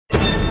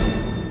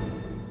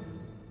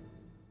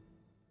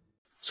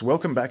So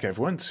welcome back,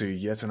 everyone, to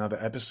yet another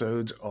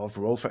episode of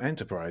Roll for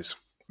Enterprise.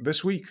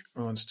 This week,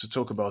 I want to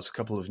talk about a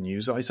couple of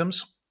news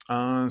items.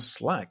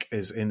 Slack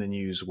is in the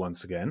news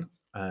once again,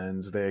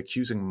 and they're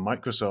accusing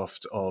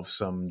Microsoft of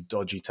some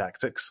dodgy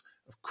tactics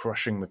of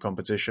crushing the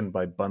competition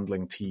by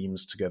bundling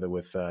Teams together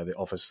with the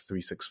Office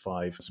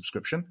 365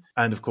 subscription.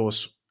 And of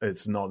course,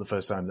 it's not the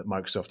first time that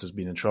Microsoft has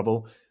been in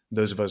trouble.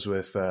 Those of us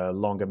with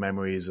longer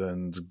memories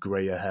and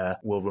grayer hair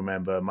will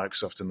remember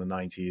Microsoft in the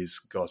 90s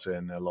got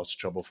in a lot of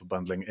trouble for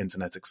bundling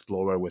Internet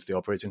Explorer with the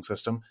operating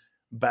system,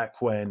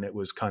 back when it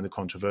was kind of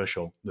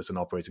controversial that an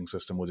operating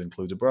system would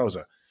include a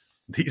browser.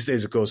 These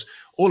days, of course,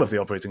 all of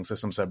the operating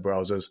systems have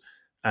browsers,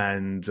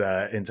 and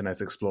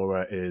Internet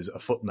Explorer is a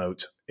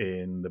footnote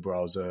in the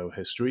browser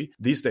history.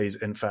 These days,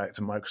 in fact,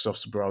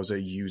 Microsoft's browser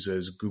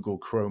uses Google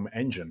Chrome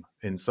engine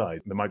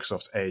inside. The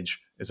Microsoft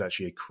Edge is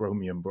actually a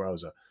Chromium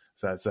browser.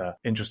 So that's an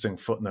interesting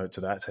footnote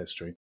to that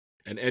history.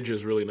 And Edge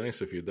is really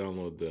nice if you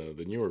download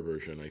the newer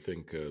version. I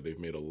think they've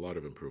made a lot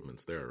of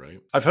improvements there,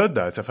 right? I've heard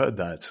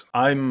that.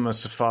 I'm a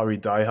Safari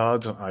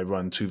diehard. I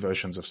run 2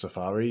 versions of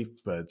Safari,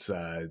 but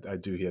I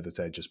do hear that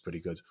Edge is pretty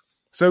good.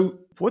 So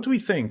what do we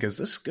think? Is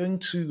this going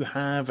to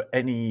have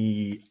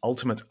any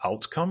ultimate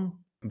outcome?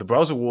 The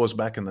browser wars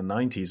back in the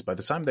 90s, by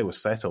the time they were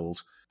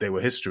settled, they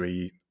were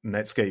history.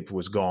 Netscape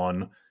was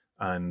gone,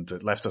 and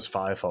it left us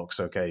Firefox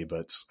okay,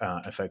 but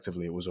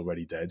effectively it was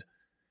already dead.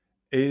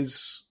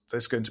 Is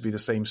this going to be the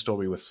same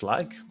story with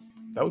Slack?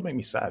 That would make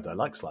me sad. I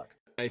like Slack.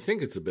 I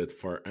think it's a bit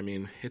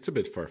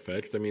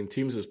far-fetched. I mean,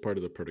 Teams is part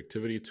of the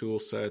productivity tool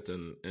set,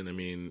 and I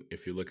mean,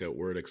 if you look at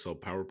Word, Excel,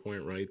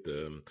 PowerPoint, right,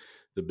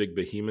 the big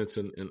behemoths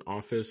in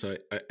Office,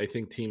 I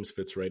think Teams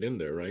fits right in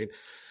there, right?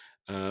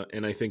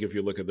 And I think if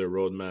you look at their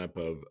roadmap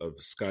of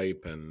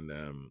Skype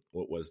and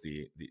what was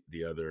the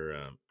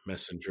other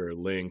Messenger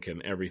link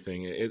and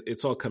everything,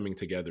 it's all coming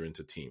together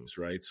into Teams,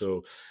 right?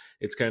 So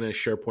it's kind of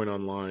SharePoint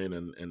Online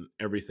and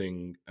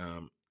everything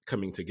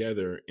coming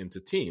together into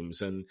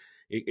Teams, and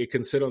it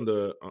can sit on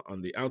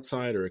the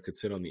outside or it could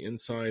sit on the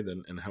inside,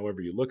 and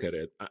however you look at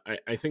it.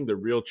 I think the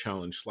real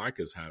challenge Slack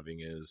is having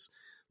is,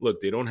 look,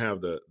 they don't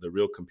have the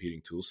real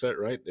competing tool set,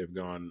 right? They've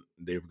gone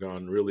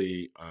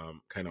really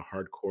kind of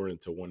hardcore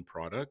into one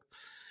product.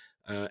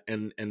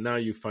 And now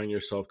you find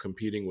yourself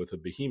competing with a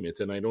behemoth.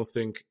 And I don't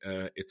think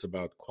it's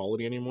about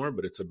quality anymore,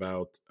 but it's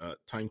about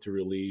time to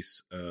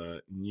release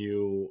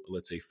new,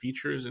 let's say,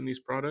 features in these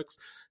products.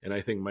 And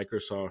I think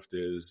Microsoft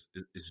is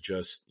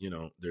just,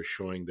 they're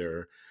showing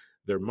their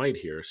might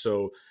here.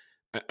 So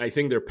I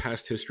think their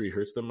past history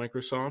hurts them,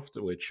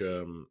 Microsoft, which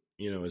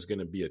is going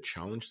to be a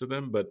challenge to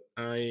them. But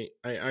I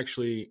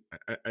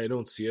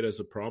don't see it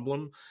as a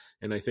problem,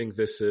 and I think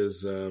this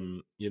is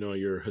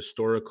your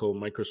historical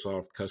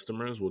Microsoft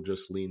customers will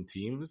just lean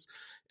Teams,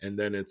 and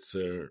then it's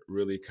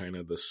really kind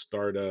of the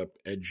startup,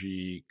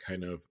 edgy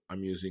kind of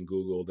I'm using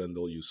Google, then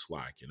they'll use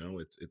Slack.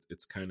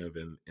 It's kind of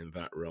in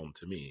that realm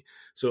to me.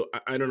 So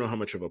I don't know how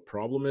much of a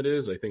problem it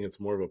is. I think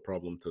it's more of a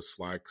problem to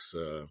Slack's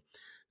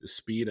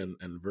speed and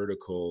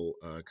vertical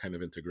kind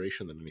of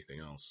integration than anything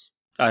else.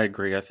 I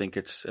agree. I think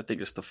it's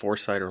the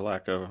foresight or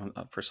lack of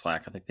for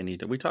Slack. I think they need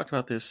to. We talked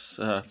about this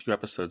a few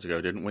episodes ago,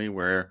 didn't we?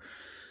 Where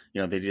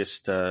they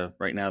just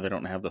right now they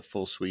don't have the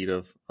full suite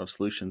of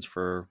solutions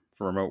for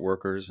remote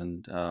workers,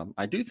 and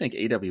I do think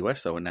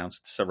AWS though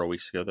announced several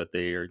weeks ago that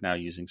they are now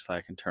using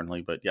Slack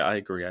internally. But yeah, I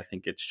agree. I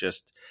think it's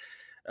just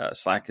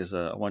Slack is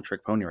a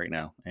one-trick pony right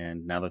now,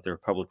 and now that they're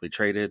publicly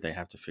traded, they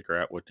have to figure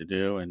out what to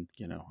do. And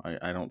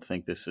I don't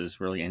think this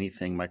is really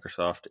anything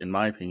Microsoft, in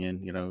my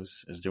opinion,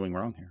 is doing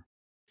wrong here.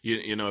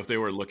 If they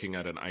were looking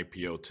at an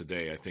IPO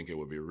today, I think it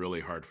would be really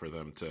hard for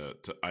them to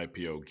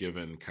IPO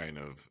given kind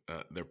of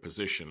their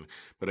position.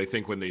 But I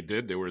think when they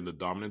did, they were in the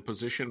dominant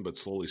position. But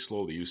slowly,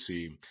 you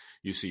see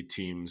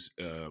Teams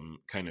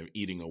kind of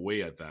eating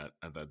away at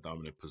that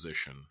dominant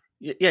position.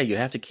 Yeah, you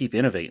have to keep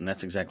innovating.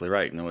 That's exactly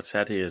right. And what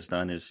Satya has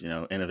done is,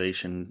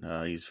 innovation.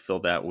 He's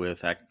filled that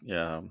with,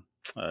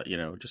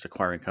 just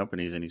acquiring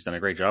companies, and he's done a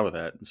great job of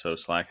that. And so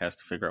Slack has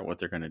to figure out what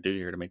they're going to do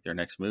here to make their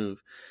next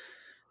move.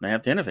 And they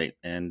have to innovate.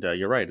 And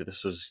you're right.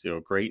 This was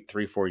great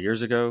 3-4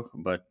 years ago,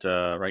 but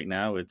right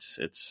now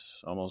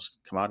it's almost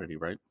commodity,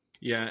 right?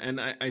 Yeah, and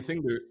I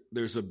think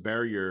there's a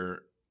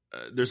barrier.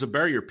 There's a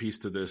barrier piece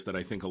to this that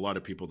I think a lot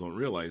of people don't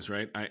realize,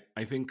 right?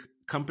 I think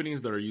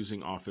companies that are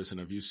using Office and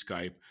have used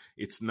Skype,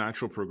 it's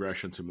natural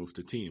progression to move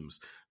to Teams.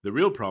 The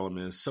real problem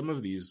is some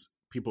of these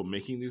people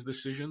making these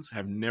decisions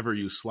have never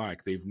used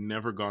Slack. They've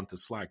never gone to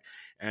Slack.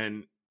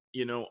 And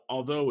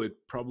although it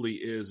probably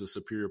is a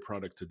superior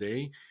product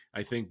today,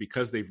 I think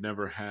because they've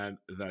never had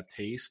that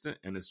taste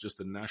and it's just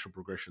a natural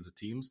progression to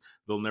Teams,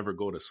 they'll never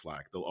go to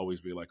Slack. They'll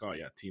always be like, oh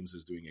yeah, Teams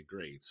is doing it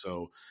great.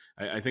 So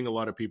I think a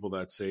lot of people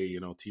that say,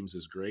 Teams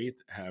is great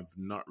have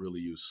not really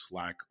used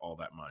Slack all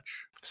that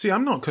much. See,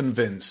 I'm not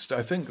convinced.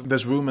 I think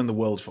there's room in the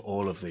world for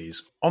all of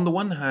these. On the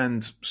one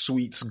hand,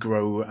 suites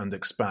grow and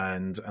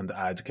expand and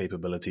add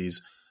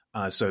capabilities.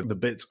 So the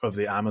bit of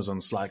the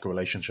Amazon Slack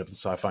relationship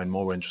that I find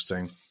more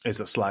interesting is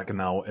that Slack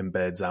now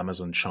embeds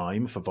Amazon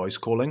Chime for voice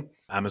calling.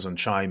 Amazon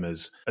Chime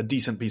is a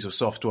decent piece of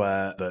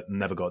software that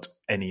never got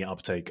any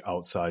uptake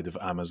outside of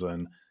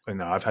Amazon.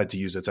 I've had to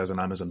use it as an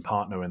Amazon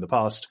partner in the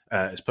past.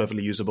 It's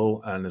perfectly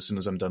usable, and as soon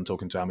as I'm done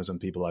talking to Amazon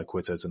people, I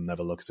quit it and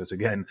never look at it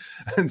again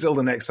until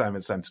the next time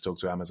it's time to talk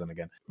to Amazon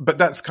again. But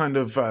that's kind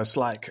of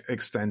Slack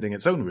extending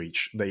its own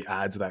reach. They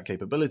add that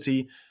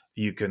capability.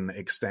 You can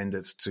extend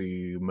it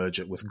to merge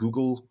it with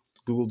Google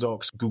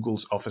Docs,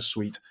 Google's Office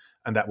suite,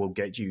 and that will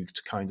get you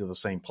to kind of the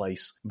same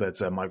place that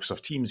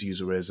Microsoft Teams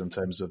user is in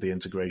terms of the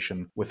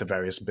integration with the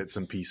various bits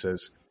and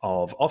pieces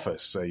of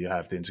Office. So you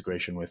have the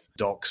integration with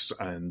Docs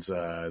and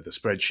the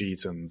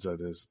spreadsheet and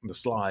there's the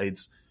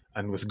slides,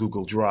 and with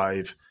Google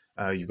Drive,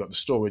 you've got the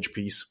storage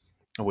piece,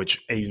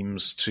 which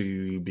aims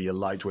to be a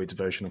lightweight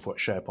version of what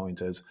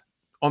SharePoint is.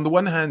 On the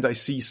one hand, I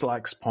see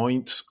Slack's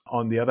point.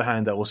 On the other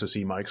hand, I also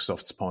see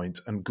Microsoft's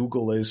point. And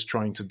Google is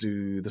trying to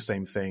do the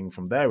same thing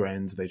from their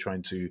end. They're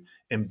trying to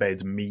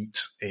embed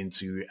Meet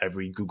into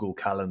every Google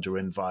Calendar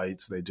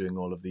invite. They're doing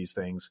all of these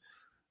things.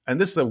 And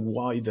this is a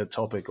wider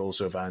topic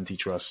also of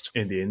antitrust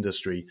in the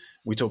industry.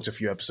 We talked a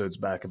few episodes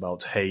back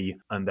about Hey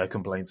and their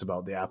complaints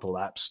about the Apple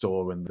App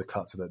Store and the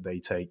cuts that they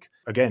take.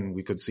 Again,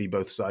 we could see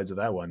both sides of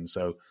that one.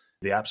 So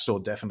the App Store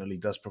definitely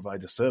does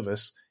provide a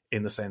service,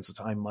 in the sense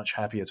that I'm much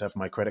happier to have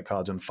my credit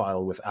card on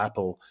file with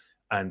Apple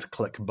and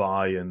click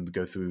buy and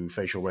go through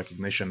facial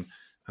recognition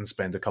and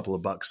spend a couple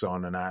of bucks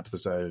on an app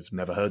that I've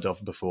never heard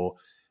of before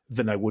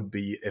than I would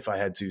be if I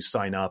had to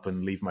sign up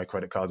and leave my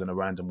credit card on a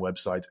random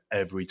website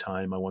every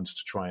time I wanted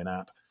to try an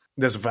app.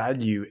 There's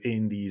value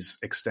in these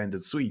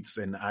extended suites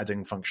in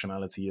adding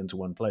functionality into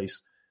one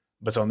place.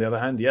 But on the other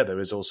hand, there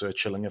is also a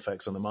chilling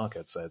effect on the market.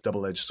 It's a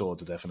double-edged sword,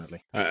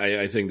 definitely.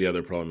 I think the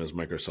other problem is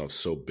Microsoft's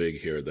so big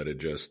here that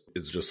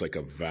it's just like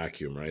a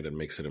vacuum, right? It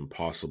makes it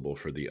impossible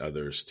for the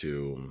others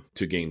to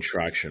gain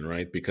traction,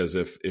 right? Because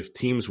if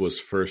Teams was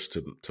first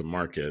to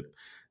market,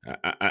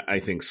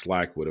 I think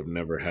Slack would have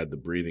never had the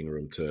breathing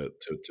room to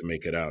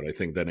make it out. I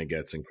think then it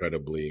gets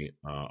incredibly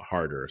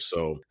harder.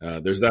 So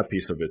there's that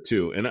piece of it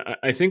too. And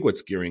I think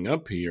what's gearing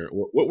up here,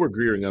 what we're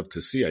gearing up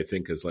to see, I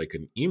think, is like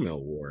an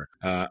email war.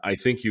 I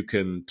think you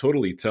can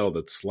totally tell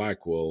that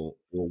Slack will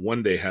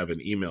one day have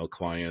an email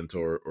client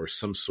or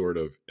some sort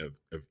of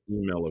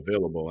email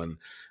available. And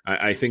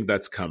I think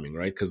that's coming,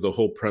 right? Because the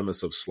whole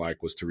premise of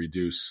Slack was to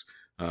reduce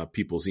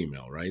people's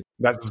email, right?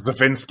 That's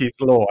Zavinsky's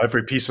law.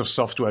 Every piece of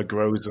software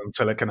grows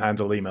until it can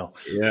handle email.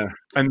 Yeah.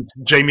 And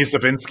Jamie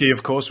Zavinsky,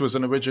 of course, was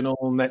an original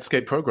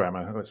Netscape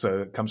programmer.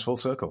 So it comes full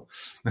circle.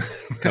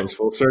 Comes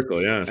full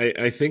circle, yeah.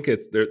 I think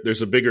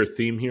there's a bigger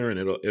theme here, and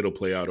it'll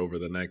play out over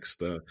the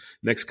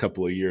next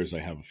couple of years, I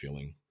have a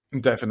feeling.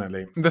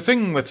 Definitely. The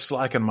thing with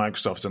Slack and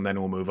Microsoft, and then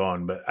we'll move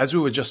on, but as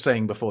we were just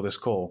saying before this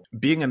call,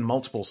 being in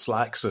multiple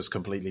Slacks is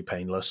completely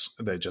painless.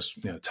 They're just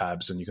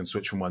tabs, and you can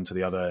switch from one to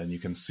the other, and you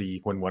can see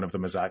when one of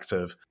them is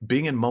active.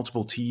 Being in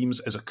multiple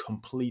teams is a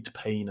complete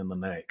pain in the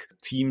neck.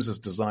 Teams is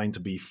designed to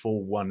be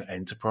for one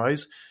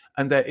enterprise,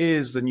 and there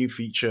is the new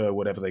feature,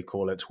 whatever they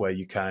call it, where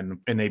you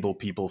can enable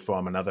people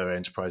from another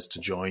enterprise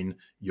to join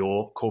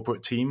your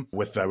corporate team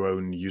with their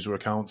own user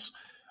accounts.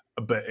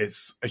 But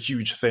it's a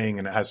huge thing,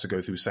 and it has to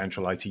go through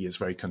central IT. It's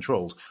very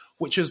controlled,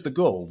 which is the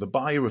goal. The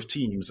buyer of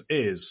Teams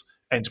is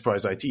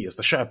enterprise IT, is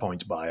the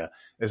SharePoint buyer,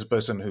 is a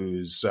person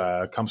who's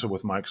comfortable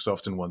with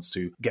Microsoft and wants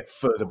to get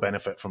further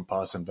benefit from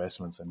past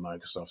investments in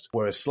Microsoft.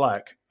 Whereas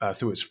Slack,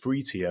 through its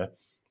free tier,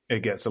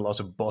 it gets a lot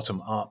of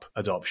bottom-up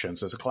adoption.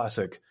 So it's a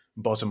classic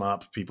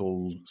bottom-up.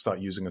 People start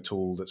using a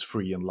tool that's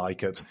free and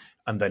like it,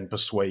 and then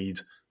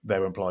persuade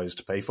their employees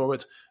to pay for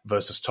it,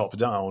 versus top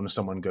down,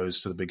 someone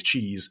goes to the big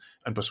cheese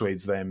and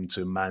persuades them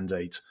to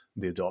mandate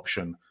the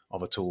adoption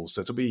of a tool. So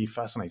it'll be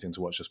fascinating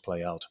to watch this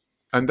play out.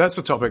 And that's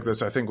a topic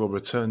that I think we'll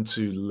return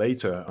to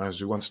later,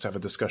 as we wanted to have a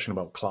discussion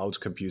about cloud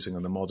computing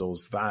and the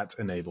models that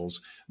enables.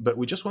 But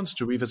we just wanted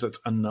to revisit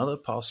another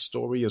past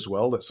story as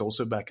well that's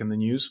also back in the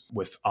news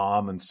with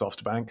ARM and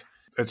SoftBank.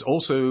 It's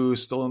also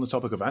still on the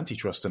topic of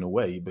antitrust in a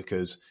way,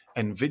 because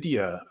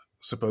NVIDIA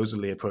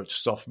supposedly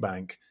approached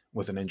SoftBank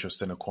with an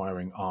interest in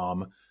acquiring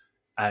ARM,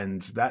 and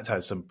that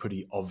has some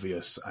pretty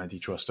obvious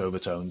antitrust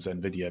overtones.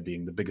 NVIDIA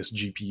being the biggest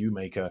GPU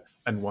maker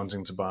and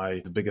wanting to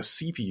buy the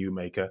biggest CPU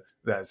maker,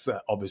 that's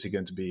obviously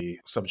going to be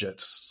subject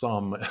to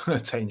some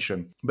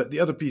attention. But the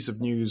other piece of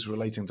news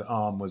relating to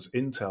ARM was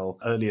Intel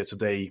earlier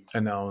today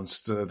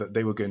announced that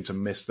they were going to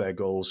miss their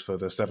goals for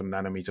the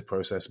 7-nanometer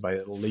process by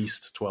at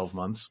least 12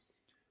 months.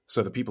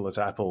 So the people at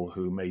Apple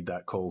who made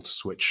that call to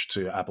switch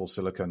to Apple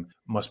Silicon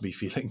must be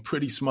feeling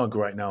pretty smug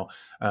right now,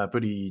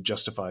 pretty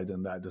justified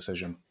in that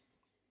decision.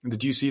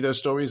 Did you see those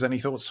stories? Any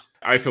thoughts?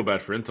 I feel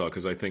bad for Intel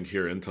because I think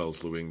here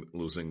Intel's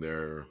losing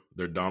their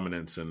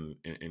dominance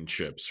in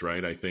chips,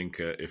 right? I think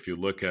if you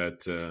look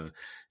at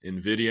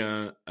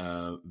NVIDIA,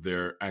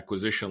 their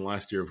acquisition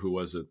last year of who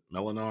was it,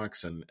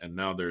 Mellanox, and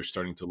now they're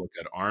starting to look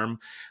at ARM.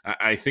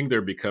 I think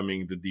they're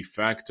becoming the de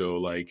facto,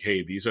 like,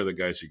 hey, these are the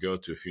guys you go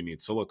to if you need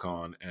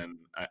silicon. And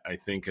I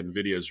think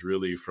NVIDIA is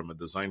really, from a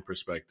design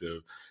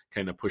perspective,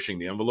 kind of pushing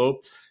the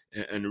envelope.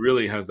 and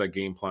really has that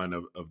game plan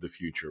of the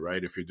future,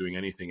 right? If you're doing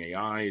anything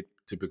AI,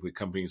 typically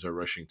companies are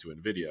rushing to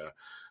NVIDIA,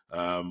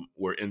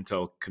 where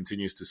Intel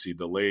continues to see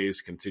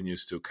delays,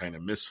 continues to kind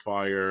of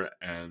misfire,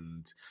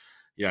 and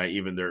yeah,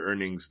 even their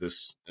earnings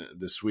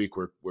this week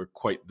were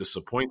quite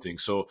disappointing.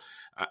 So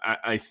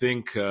I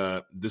think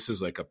this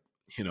is like a,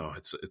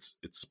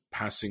 it's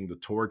passing the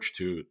torch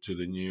to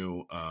the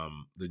new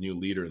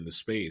leader in the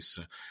space,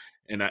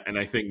 and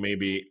I think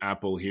maybe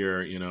Apple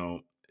here,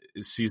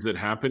 sees it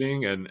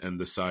happening and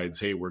decides,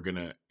 hey, we're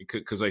gonna,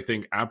 because I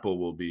think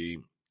Apple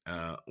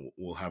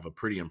will have a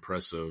pretty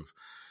impressive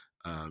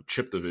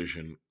chip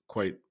division.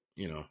 Quite,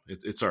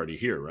 it's already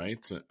here,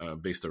 right?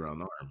 Based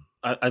around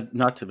ARM.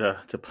 Not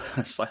to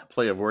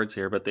play of words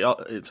here, but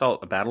it's all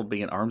a battle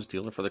being an arms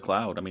dealer for the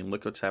cloud. I mean,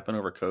 look what's happened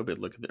over COVID.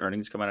 Look at the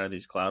earnings coming out of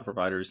these cloud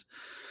providers.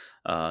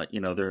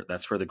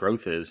 That's where the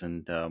growth is.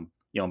 And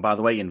and by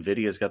the way,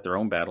 NVIDIA's got their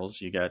own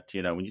battles. You got,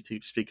 when you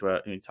speak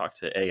about, you talk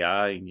to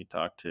AI and you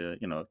talk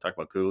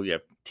about Google, you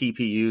have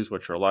TPUs,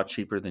 which are a lot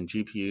cheaper than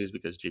GPUs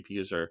because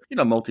GPUs are,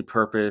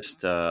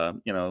 multi-purposed,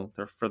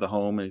 they're for the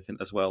home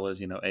as well as,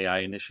 AI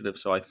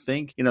initiatives. So I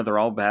think, they're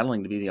all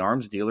battling to be the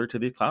arms dealer to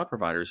these cloud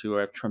providers who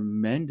have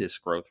tremendous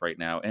growth right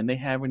now. And they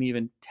haven't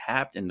even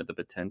tapped into the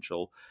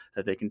potential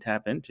that they can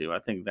tap into. I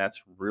think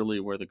that's really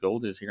where the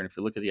gold is here. And if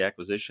you look at the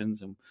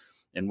acquisitions and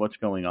what's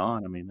going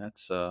on, I mean,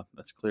 that's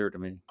clear to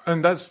me.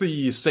 And that's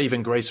the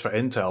saving grace for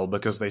Intel,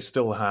 because they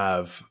still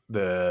have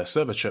the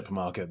server chip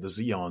market, the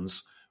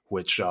Xeons,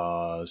 which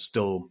are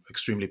still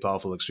extremely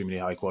powerful, extremely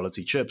high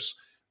quality chips,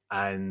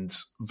 and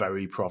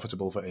very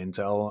profitable for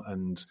Intel.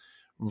 And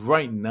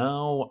right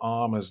now,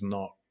 ARM is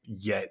not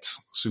yet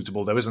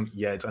suitable. There isn't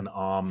yet an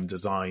ARM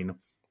design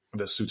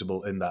that's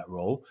suitable in that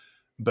role.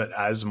 But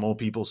as more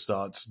people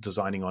start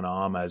designing on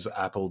ARM, as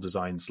Apple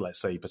designs, let's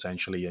say,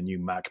 potentially a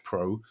new Mac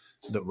Pro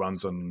that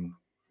runs on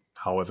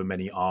however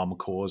many ARM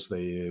cores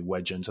they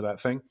wedge into that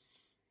thing,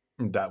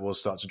 that will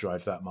start to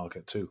drive that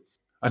market too.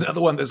 Another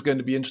one that's going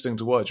to be interesting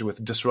to watch,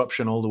 with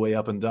disruption all the way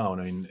up and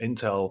down. I mean,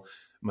 Intel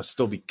must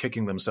still be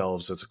kicking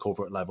themselves at a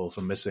corporate level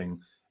for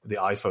missing the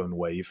iPhone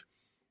wave.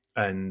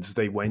 And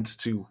they went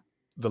to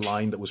the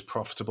line that was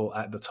profitable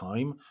at the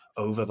time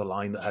over the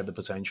line that had the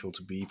potential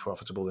to be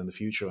profitable in the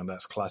future. And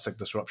that's classic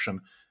disruption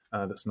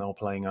that's now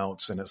playing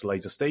out in its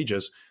later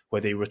stages,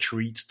 where they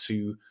retreat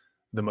to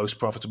the most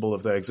profitable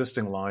of their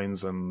existing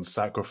lines and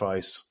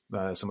sacrifice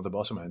some of the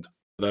bottom end.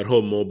 That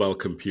whole mobile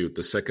compute,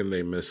 the second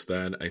they miss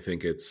that, I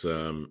think it's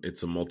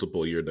a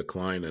multiple year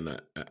decline.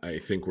 And I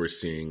think we're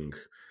seeing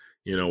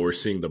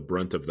the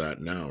brunt of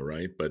that now,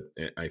 right? But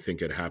I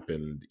think it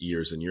happened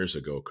years and years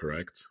ago,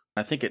 correct?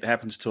 I think it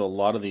happens to a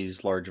lot of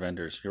these large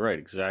vendors. You're right,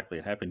 exactly.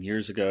 It happened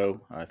years ago.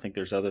 I think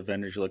there's other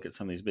vendors. You look at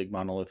some of these big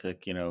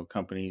monolithic,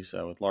 companies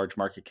with large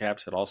market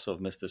caps that also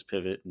have missed this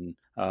pivot. And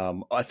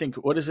I think,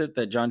 what is it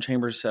that John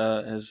Chambers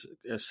has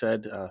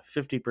said?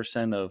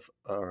 50% of,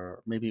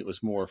 or maybe it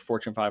was more,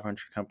 Fortune 500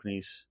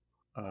 companies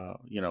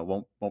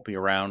won't be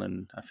around.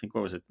 And I think,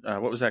 what was it?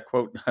 What was that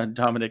quote,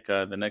 Dominic?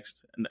 The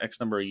next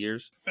number of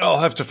years. I'll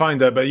have to find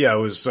that, but yeah, it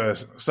was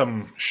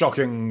some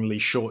shockingly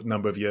short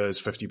number of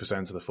years. 50%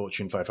 of the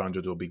Fortune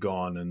 500 will be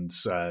gone, and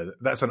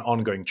that's an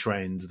ongoing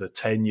trend. The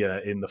tenure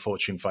in the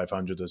Fortune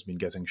 500 has been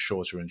getting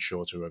shorter and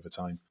shorter over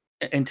time.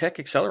 And tech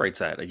accelerates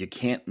that. You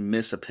can't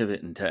miss a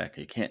pivot in tech.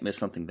 You can't miss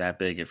something that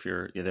big if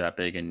you're that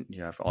big and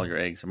you have all your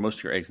eggs, or most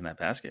of your eggs in that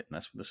basket.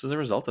 And this is a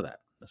result of that.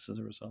 This is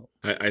a result.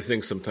 I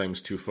think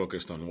sometimes too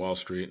focused on Wall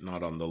Street,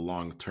 not on the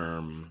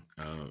long-term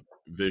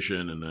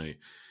vision.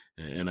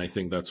 And I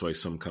think that's why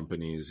some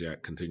companies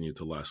continue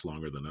to last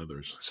longer than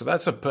others. So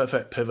that's a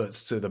perfect pivot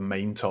to the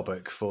main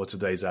topic for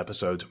today's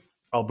episode.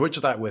 I'll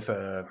bridge that with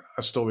a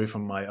story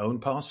from my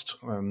own past.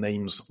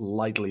 Names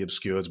lightly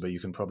obscured, but you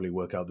can probably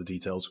work out the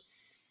details.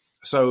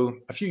 So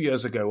a few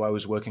years ago, I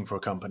was working for a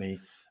company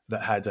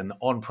that had an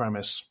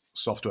on-premise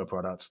software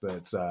product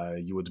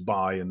that you would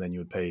buy and then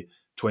you would pay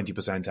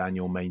 20%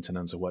 annual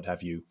maintenance or what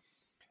have you.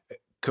 It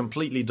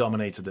completely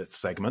dominated its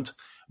segment,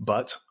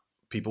 but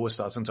people were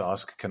starting to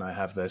ask, can I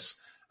have this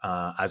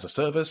as a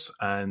service,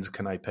 and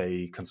can I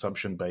pay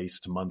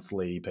consumption-based,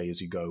 monthly,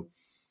 pay-as-you-go?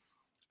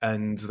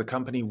 And the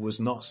company was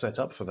not set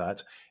up for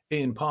that,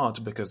 in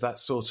part because that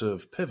sort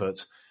of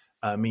pivot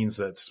means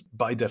that,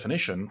 by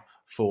definition,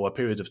 for a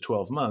period of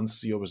 12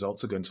 months, your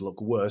results are going to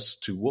look worse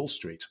to Wall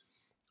Street.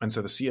 And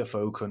so the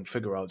CFO couldn't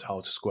figure out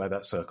how to square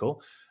that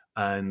circle,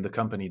 and the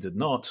company did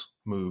not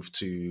move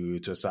to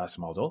a SaaS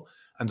model.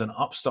 And an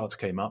upstart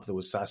came up that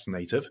was SaaS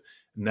native,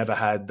 never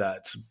had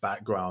that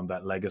background,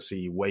 that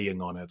legacy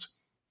weighing on it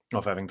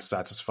of having to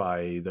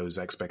satisfy those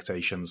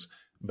expectations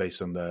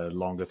based on the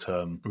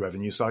longer-term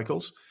revenue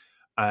cycles.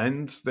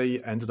 And they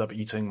ended up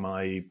eating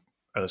my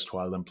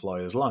erstwhile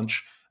employer's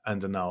lunch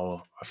and are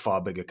now a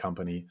far bigger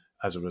company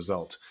as a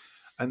result.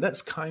 And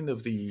that's kind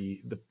of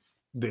the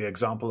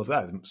example of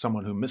that,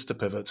 someone who missed a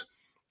pivot.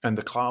 And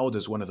the cloud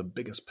is one of the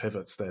biggest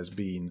pivots there's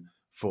been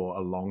for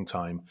a long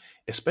time,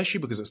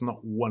 especially because it's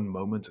not one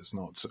moment, it's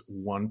not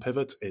one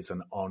pivot, it's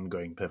an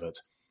ongoing pivot.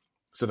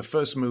 So the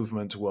first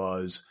movement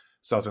was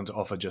starting to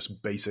offer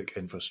just basic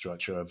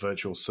infrastructure, a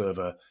virtual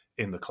server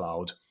in the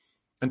cloud.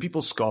 And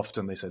people scoffed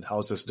and they said,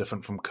 how's this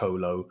different from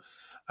Colo?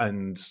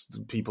 And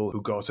the people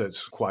who got it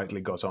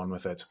quietly got on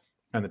with it.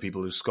 And the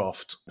people who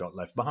scoffed got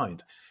left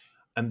behind.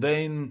 And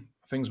then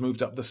things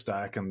moved up the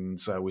stack, and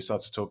we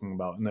started talking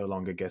about no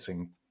longer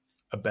getting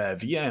a bare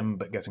VM,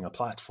 but getting a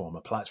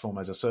platform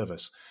as a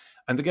service.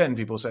 And again,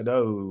 people said,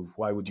 oh,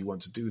 why would you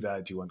want to do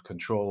that? You want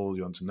control.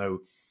 You want to know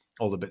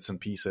all the bits and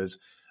pieces.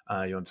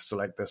 You want to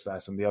select this,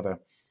 that, and the other.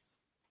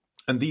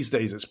 And these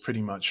days, it's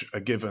pretty much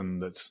a given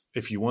that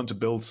if you want to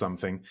build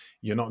something,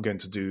 you're not going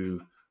to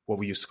do what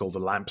we used to call the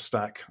LAMP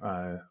stack,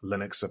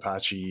 Linux,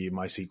 Apache,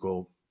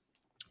 MySQL,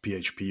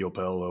 PHP or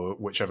Perl, or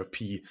whichever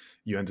P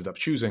you ended up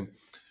choosing.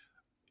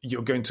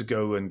 You're going to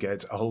go and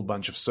get a whole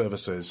bunch of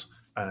services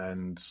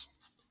and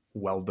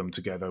weld them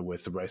together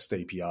with the REST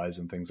APIs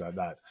and things like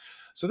that.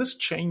 So this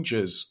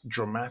changes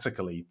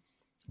dramatically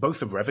both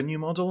the revenue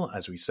model.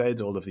 As we said,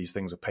 all of these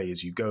things are pay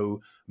as you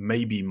go,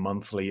 maybe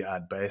monthly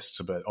at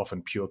best, but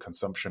often pure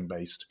consumption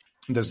based.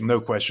 There's no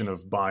question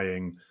of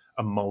buying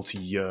a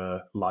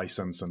multi-year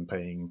license and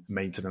paying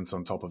maintenance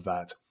on top of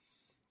that.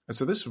 And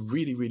so this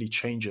really, really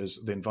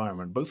changes the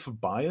environment, both for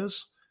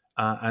buyers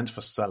and for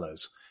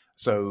sellers.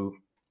 So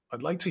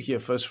I'd like to hear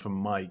first from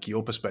Mike,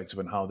 your perspective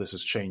on how this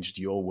has changed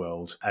your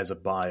world as a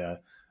buyer.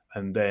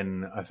 And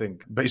then I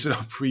think based on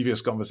our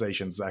previous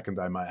conversations, Zach and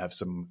I might have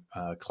some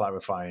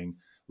clarifying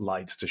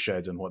light to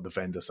shed on what the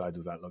vendor side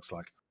of that looks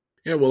like.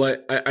 Yeah, well,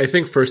 I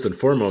think first and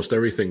foremost,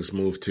 everything's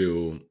moved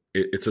to,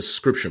 it's a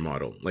subscription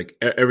model. Like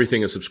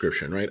everything is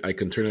subscription, right? I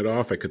can turn it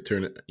off. I could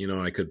turn it,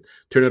 I could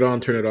turn it on,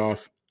 turn it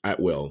off at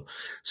will.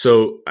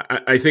 So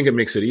I think it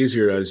makes it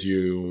easier as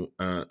you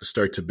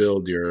start to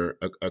build your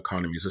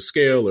economies of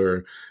scale,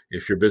 or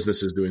if your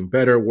business is doing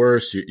better,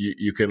 worse,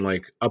 you can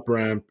like up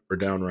ramp or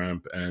down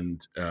ramp,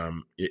 and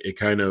it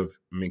kind of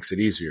makes it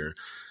easier.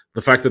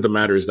 The fact of the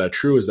matter is that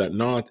true, is that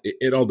not?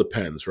 It all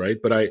depends, right?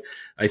 But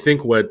I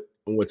think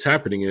what's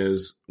happening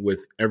is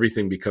with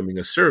everything becoming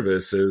a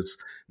service is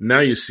now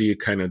you see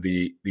kind of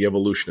the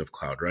evolution of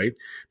cloud, right?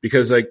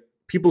 Because like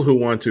people who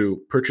want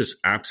to purchase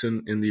apps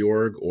in the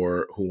org,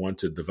 or who want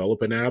to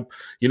develop an app,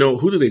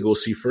 who do they go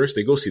see first?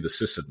 They go see the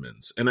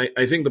sysadmins. And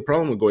I think the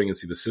problem with going and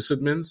see the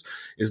sysadmins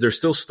is they're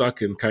still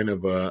stuck in kind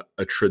of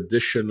a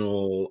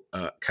traditional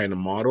kind of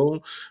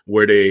model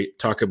where they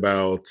talk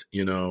about,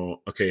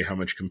 okay, how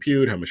much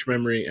compute, how much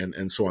memory,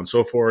 and so on and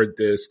so forth.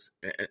 Disks.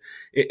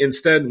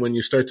 Instead, when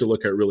you start to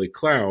look at really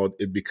cloud,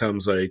 it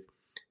becomes like,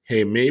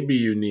 hey, maybe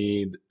you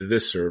need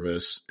this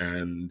service,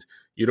 and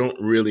you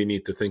don't really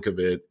need to think of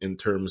it in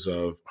terms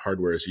of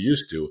hardware as you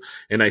used to.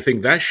 And I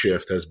think that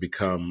shift has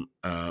become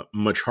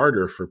much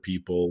harder for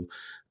people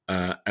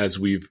as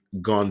we've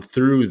gone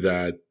through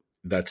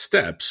that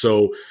step.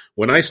 So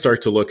when I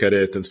start to look at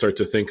it and start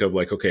to think of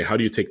like, okay, how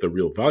do you take the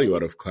real value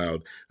out of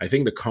cloud? I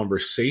think the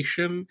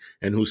conversation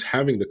and who's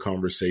having the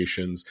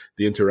conversations,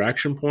 the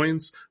interaction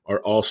points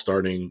are all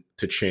starting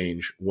to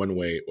change one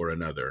way or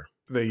another.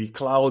 The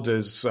cloud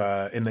is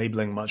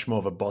enabling much more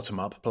of a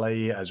bottom-up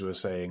play, as we were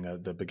saying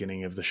at the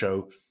beginning of the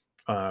show,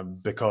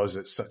 because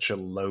it's such a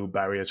low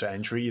barrier to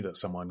entry that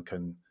someone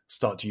can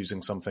start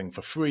using something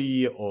for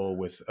free or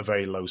with a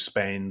very low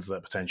spend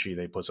that potentially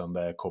they put on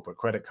their corporate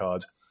credit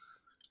card.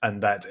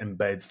 And that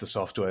embeds the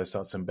software,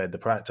 starts to embed the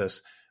practice.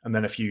 And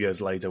then a few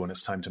years later, when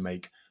it's time to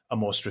make a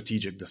more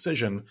strategic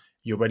decision,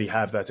 you already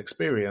have that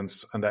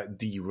experience, and that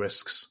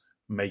de-risks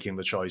making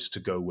the choice to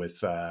go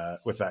with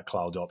that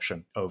cloud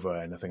option over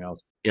anything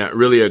else. Yeah,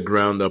 really a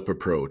ground up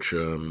approach.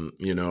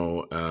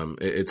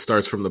 It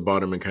starts from the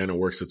bottom and kind of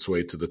works its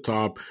way to the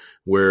top,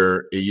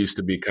 where it used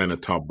to be kind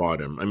of top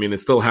bottom. I mean, it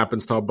still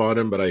happens top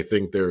bottom, but I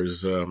think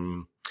there's,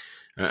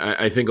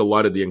 I think a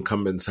lot of the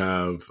incumbents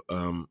have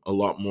a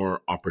lot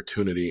more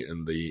opportunity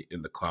in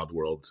the cloud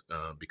world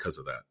because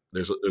of that.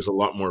 There's a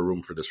lot more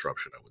room for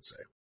disruption, I would say.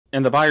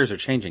 And the buyers are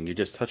changing. You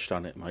just touched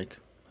on it, Mike.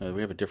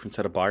 We have a different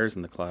set of buyers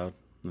in the cloud.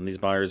 And these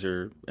buyers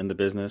are in the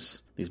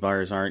business. These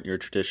buyers aren't your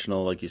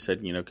traditional, like you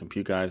said,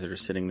 compute guys that are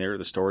sitting there,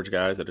 the storage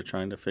guys that are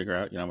trying to figure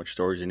out, how much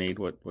storage you need,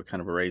 what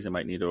kind of arrays they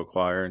might need to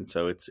acquire. And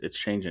so it's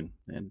changing.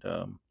 And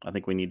I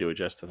think we need to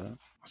adjust to that.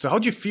 So how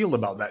do you feel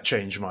about that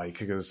change, Mike?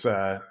 Because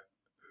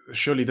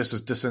surely this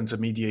is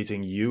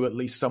disintermediating you at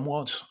least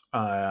somewhat.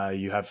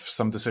 You have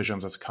some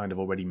decisions that are kind of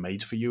already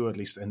made for you, at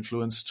least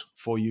influenced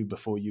for you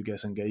before you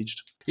get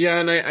engaged. Yeah,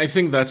 and I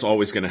think that's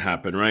always going to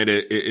happen, right?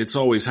 It's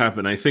always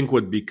happened. I think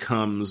what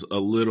becomes a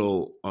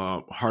little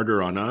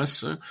harder on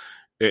us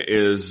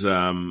is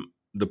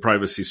the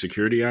privacy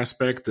security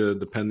aspect,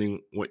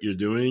 depending what you're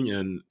doing,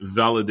 and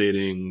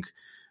validating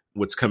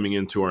what's coming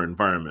into our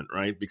environment,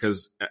 right?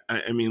 Because,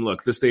 I mean,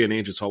 look, this day and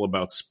age, it's all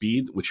about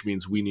speed, which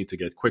means we need to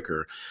get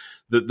quicker.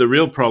 The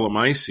real problem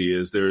I see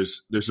is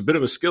there's a bit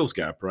of a skills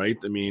gap, right?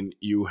 I mean,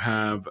 you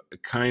have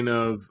kind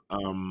of,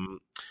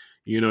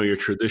 your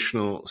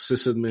traditional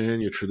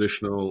sysadmin, your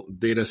traditional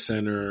data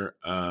center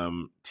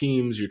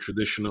teams, your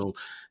traditional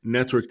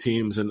network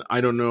teams. And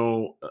I don't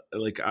know,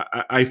 like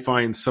I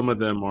find some of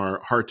them are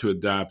hard to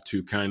adapt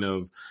to kind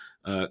of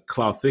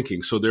cloud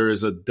thinking. So there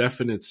is a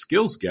definite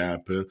skills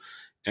gap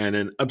and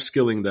an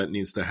upskilling that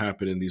needs to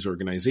happen in these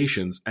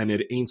organizations. And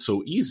it ain't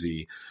so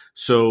easy.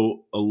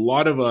 So a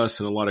lot of us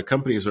and a lot of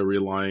companies are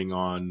relying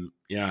on,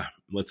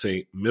 let's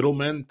say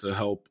middlemen to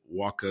help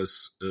walk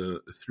us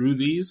through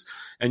these.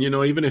 And,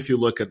 even if you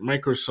look at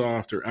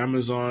Microsoft or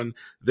Amazon,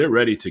 they're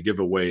ready to give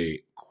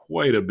away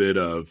quite a bit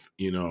of,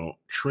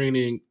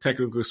 training,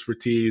 technical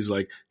expertise,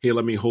 like, hey,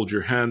 let me hold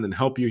your hand and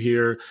help you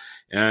here.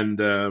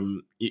 And,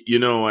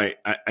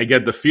 I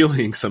get the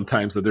feeling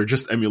sometimes that they're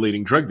just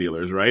emulating drug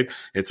dealers, right?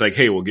 It's like,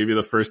 hey, we'll give you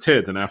the first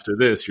hit. And after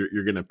this,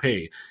 you're going to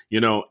pay.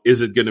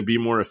 Is it going to be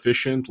more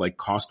efficient, like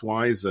cost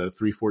wise,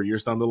 3-4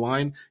 years down the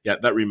line? Yeah,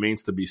 that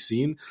remains to be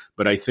seen.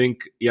 But I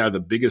think, the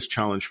biggest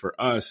challenge for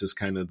us is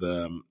kind of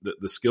the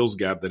skills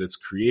gap that it's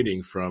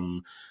creating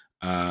from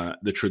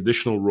the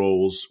traditional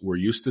roles we're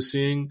used to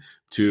seeing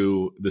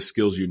to the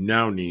skills you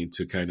now need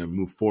to kind of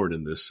move forward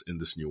in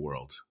this new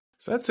world.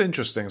 So that's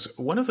interesting. So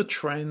one of the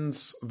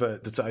trends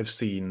that I've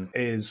seen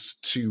is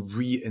to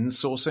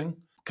re-insourcing.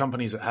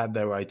 Companies that had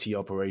their IT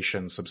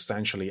operations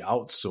substantially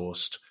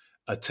outsourced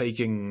are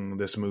taking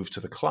this move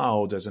to the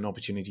cloud as an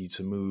opportunity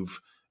to move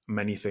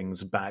many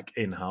things back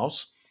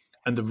in-house.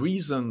 And the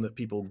reason that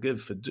people give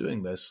for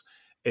doing this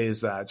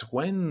is that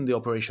when the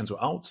operations were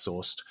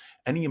outsourced,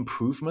 any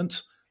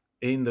improvement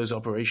in those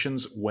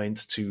operations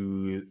went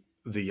to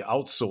the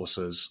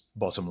outsourcers'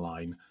 bottom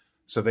line.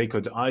 So they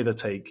could either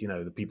take,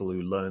 the people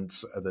who learned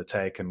the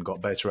tech and got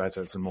better at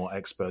it and more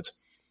expert,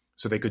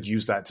 so they could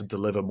use that to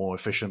deliver more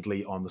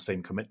efficiently on the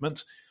same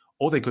commitment,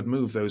 or they could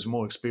move those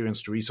more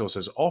experienced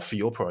resources off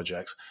your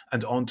projects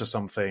and onto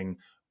something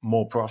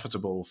more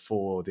profitable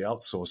for the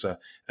outsourcer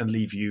and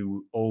leave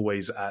you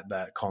always at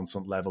that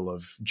constant level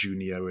of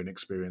junior and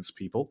inexperienced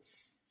people.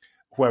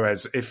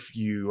 Whereas if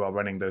you are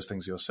running those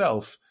things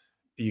yourself,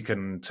 you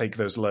can take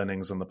those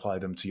learnings and apply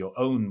them to your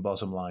own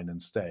bottom line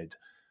instead.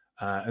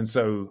 And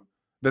so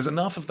there's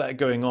enough of that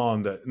going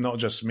on that not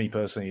just me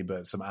personally,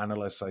 but some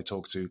analysts I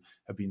talk to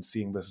have been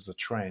seeing this as a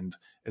trend.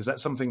 Is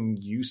that something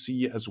you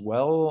see as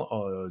well,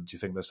 or do you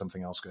think there's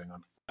something else going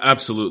on?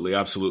 Absolutely,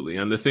 absolutely.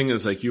 And the thing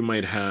is, like, you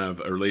might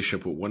have a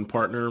relationship with one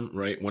partner,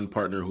 right? One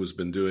partner who's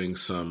been doing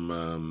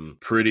some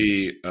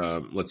pretty,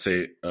 let's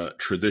say,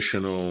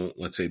 traditional,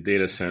 let's say,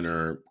 data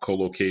center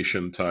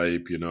co-location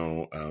type,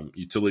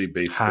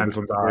 utility-based hands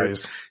and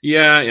eyes.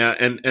 Yeah.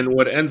 And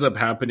what ends up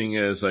happening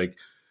is, like,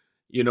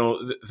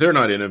 they're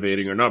not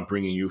innovating or not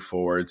bringing you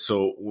forward.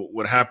 So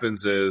what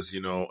happens is,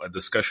 a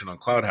discussion on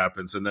cloud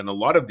happens, and then a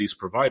lot of these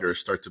providers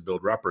start to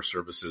build wrapper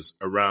services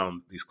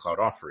around these cloud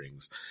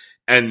offerings.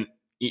 And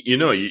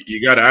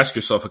you got to ask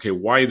yourself, okay,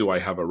 why do I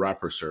have a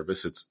wrapper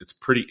service? It's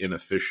pretty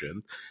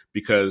inefficient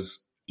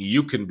because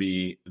you can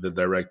be the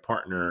direct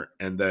partner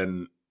and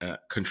then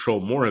control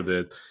more of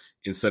it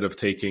instead of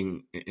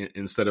paying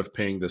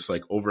this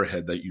like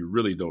overhead that you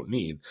really don't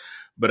need.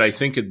 But I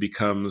think it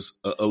becomes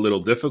a little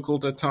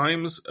difficult at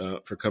times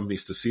for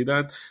companies to see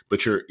that.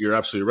 But you're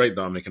absolutely right,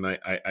 Dominic, and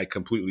I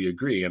completely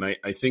agree. And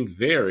I think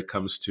there it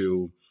comes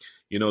to,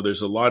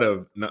 there's a lot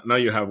of, now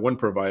you have one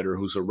provider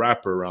who's a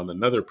wrapper around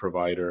another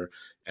provider,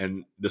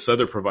 and this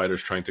other provider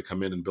is trying to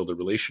come in and build a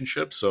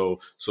relationship. So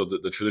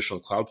the traditional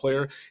cloud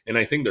player, and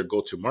I think their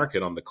go-to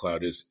market on the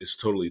cloud is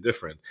totally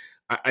different.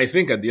 I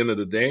think at the end of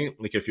the day,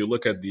 like if you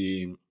look at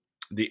the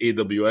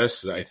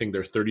AWS, I think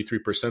they're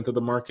 33% of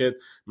the market.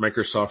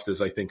 Microsoft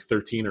is, I think,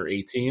 13 or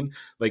 18.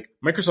 Like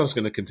Microsoft's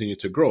going to continue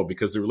to grow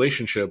because the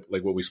relationship,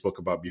 like what we spoke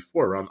about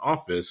before around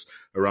Office,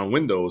 around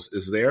Windows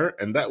is there.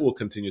 And that will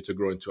continue to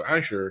grow into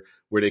Azure,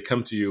 where they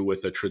come to you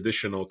with a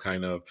traditional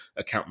kind of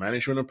account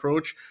management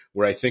approach,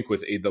 where I think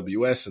with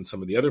AWS and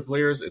some of the other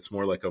players, it's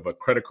more like of a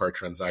credit card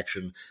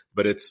transaction,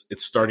 but it's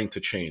starting to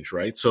change,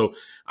 right? So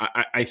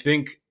I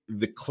think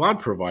the cloud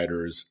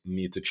providers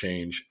need to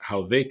change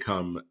how they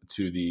come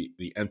to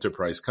the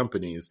enterprise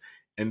companies.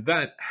 And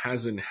that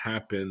hasn't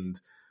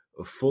happened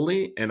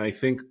fully. And I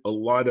think a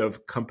lot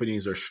of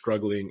companies are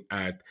struggling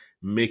at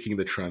making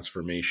the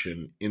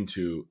transformation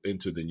into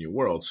the new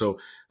world. So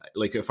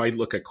like if I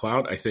look at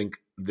cloud, I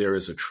think there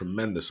is a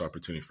tremendous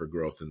opportunity for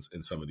growth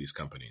in some of these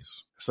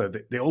companies. So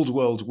the old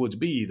world would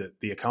be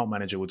that the account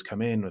manager would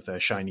come in with their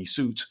shiny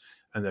suit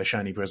and their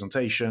shiny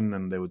presentation,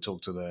 and they would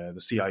talk to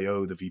the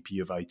CIO, the VP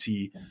of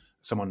IT,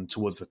 someone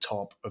towards the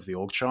top of the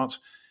org chart.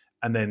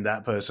 And then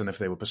that person, if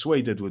they were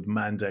persuaded, would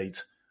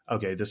mandate,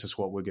 okay, this is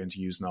what we're going to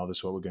use now, this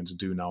is what we're going to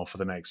do now for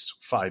the next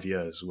 5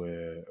 years,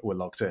 we're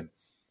locked in.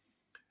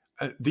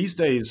 These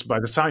days, by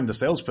the time the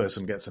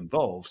salesperson gets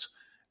involved,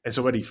 it's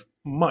already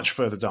much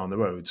further down the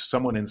road.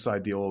 Someone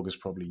inside the org has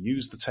probably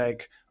used the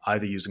tech,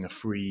 either using a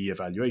free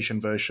evaluation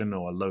version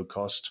or a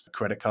low-cost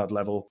credit card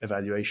level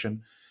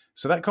evaluation.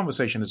 So that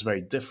conversation is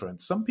very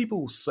different. Some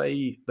people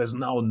say there's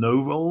now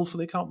no role for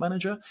the account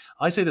manager.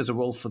 I say there's a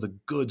role for the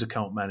good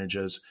account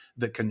managers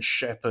that can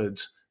shepherd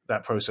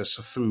that process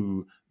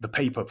through the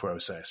paper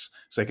process.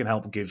 So they can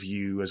help give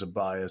you as a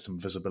buyer some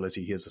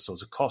visibility. Here's the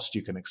sort of cost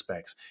you can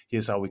expect.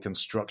 Here's how we can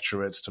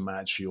structure it to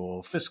match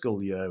your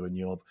fiscal year and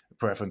your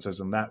preferences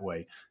in that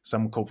way.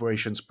 Some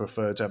corporations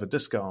prefer to have a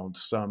discount.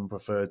 Some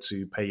prefer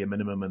to pay a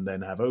minimum and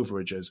then have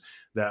overages.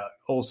 There are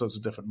all sorts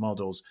of different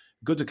models.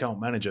 Good account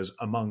managers,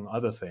 among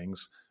other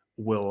things,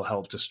 will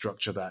help to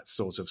structure that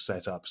sort of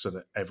setup so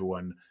that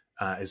everyone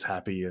is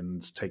happy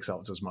and takes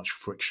out as much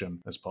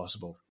friction as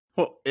possible.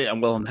 Well, yeah,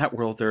 well, in that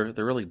world, they're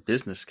really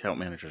business account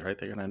managers, right?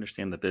 They're going to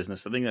understand the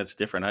business. I think that's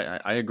different.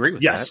 I agree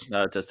with Yes.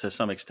 that to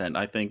some extent.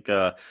 I think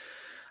I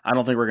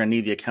don't think we're going to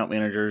need the account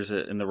managers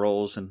in the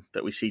roles and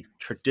that we see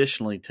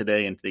traditionally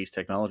today in these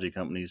technology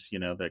companies,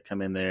 that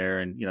come in there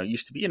and,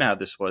 used to be, how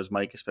this was,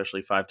 Mike,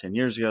 especially 5-10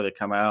 years ago, they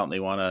come out and they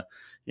want to,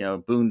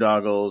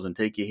 boondoggles and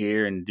take you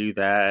here and do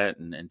that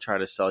and try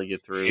to sell you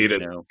through.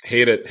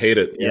 Hate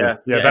it. Yeah.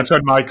 That's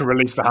when Mike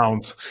released the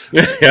hounds.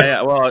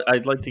 Yeah. Well,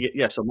 I'd like to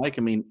get, so Mike,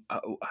 I mean,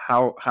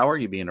 how are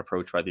you being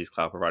approached by these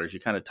cloud providers? You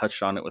kind of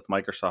touched on it with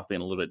Microsoft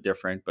being a little bit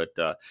different, but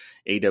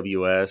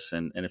AWS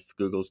and if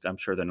Google's, I'm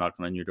sure they're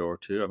knocking on your door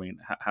too. I mean,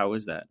 how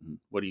is that? And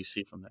what do you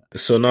see from that?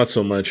 So not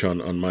so much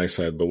on my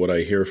side, but what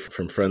I hear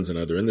from friends in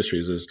other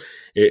industries is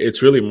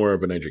it's really more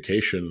of an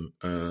education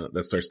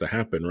that starts to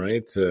happen,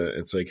 right?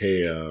 It's like,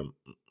 hey,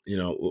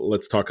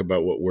 let's talk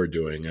about what we're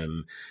doing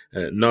and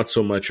not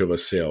so much of a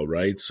sale,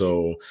 right?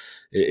 So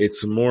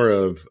it's more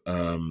of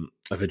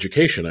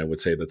education, I would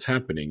say, that's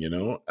happening,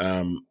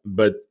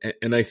 but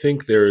I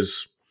think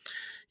there's,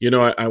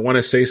 I want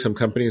to say some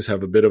companies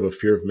have a bit of a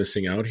fear of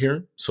missing out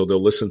here. So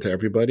they'll listen to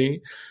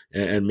everybody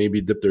and maybe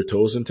dip their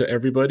toes into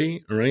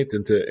everybody, right?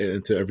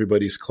 Into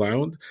everybody's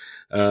cloud.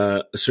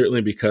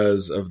 Certainly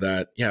because of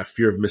that,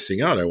 fear of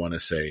missing out, I want to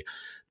say.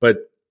 But,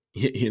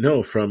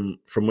 from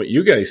what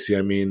you guys see,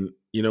 I mean,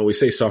 we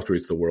say software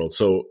eats the world.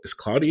 So is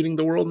cloud eating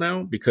the world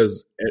now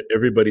because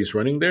everybody's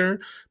running there?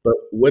 But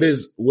what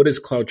is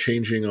cloud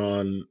changing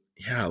on,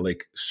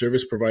 like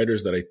service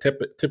providers that I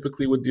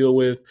typically would deal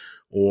with,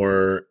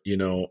 or,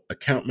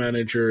 account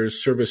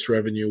managers, service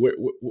revenue,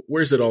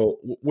 where's it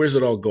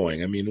all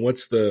going? I mean,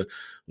 what's the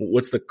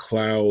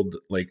cloud,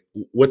 like,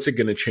 what's it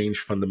going to change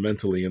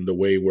fundamentally in the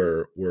way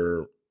where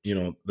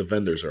the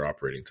vendors are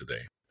operating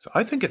today? So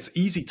I think it's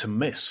easy to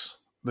miss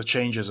the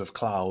changes of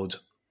cloud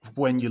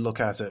when you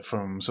look at it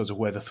from sort of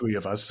where the three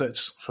of us sit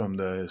from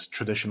the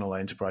traditional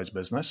enterprise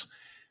business,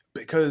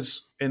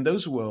 because in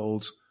those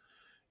worlds,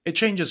 it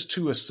changes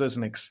to a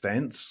certain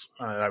extent.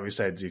 Like we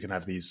said, you can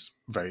have these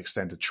very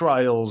extended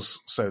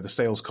trials. So the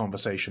sales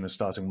conversation is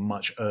starting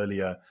much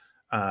earlier,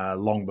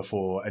 long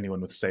before anyone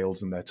with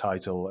sales in their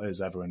title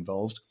is ever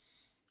involved.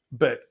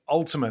 But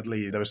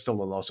ultimately, there is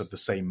still a lot of the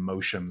same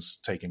motions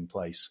taking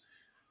place.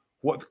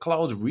 What the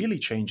cloud really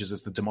changes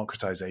is the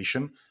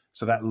democratization.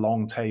 So that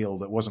long tail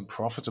that wasn't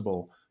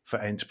profitable for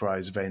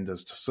enterprise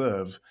vendors to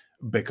serve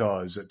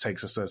because it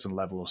takes a certain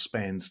level of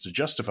spend to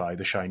justify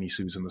the shiny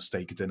suits and the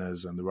steak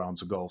dinners and the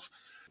rounds of golf,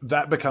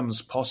 that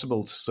becomes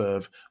possible to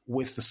serve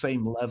with the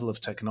same level of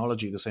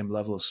technology, the same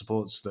level of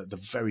supports that the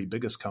very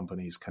biggest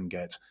companies can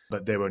get,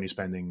 but they're only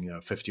spending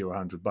 $50 or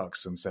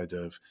 $100 instead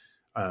of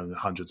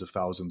hundreds of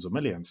thousands or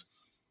millions.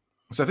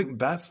 So I think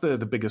that's the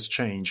biggest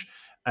change,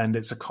 and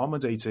it's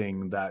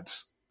accommodating that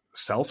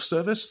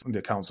self-service. The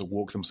accounts will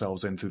walk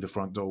themselves in through the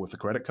front door with the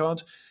credit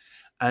card.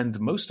 And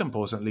most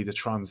importantly, the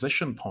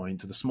transition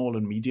point to the small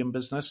and medium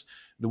business,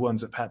 the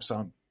ones that perhaps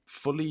aren't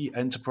fully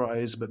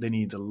enterprise, but they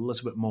need a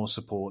little bit more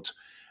support.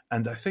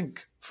 And I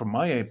think from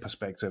my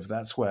perspective,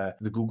 that's where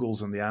the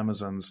Googles and the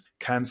Amazons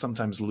can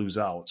sometimes lose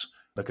out,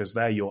 because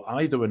there you're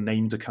either a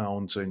named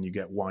account and you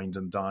get wined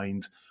and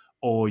dined,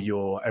 or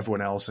you're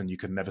everyone else and you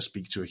can never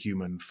speak to a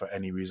human for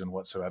any reason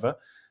whatsoever.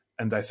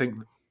 And I think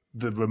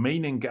the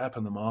remaining gap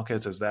in the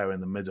market is there in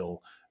the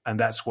middle. And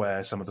that's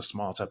where some of the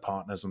smarter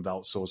partners and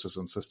outsourcers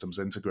and systems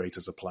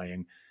integrators are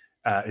playing,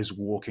 is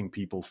walking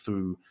people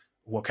through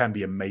what can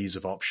be a maze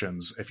of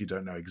options if you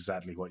don't know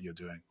exactly what you're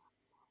doing.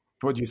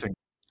 What do you think?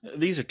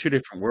 These are two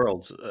different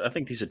worlds. I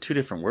think these are two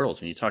different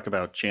worlds. When you talk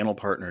about channel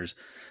partners,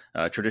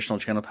 traditional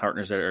channel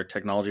partners that are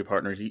technology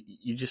partners,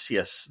 you just see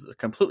a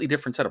completely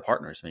different set of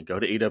partners. I mean, go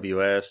to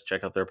AWS,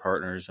 check out their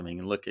partners. I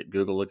mean, look at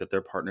Google, look at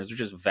their partners. They're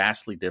just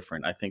vastly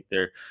different. I think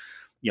they're,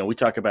 we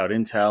talk about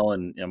Intel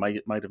and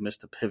might have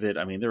missed a pivot.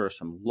 I mean, there are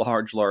some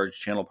large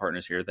channel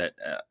partners here that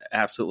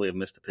absolutely have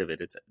missed a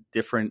pivot. It's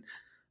different.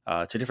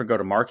 It's a different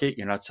go-to-market.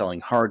 You're not selling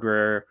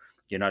hardware.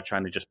 You're not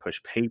trying to just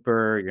push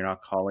paper. You're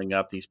not calling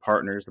up these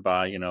partners to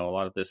buy, a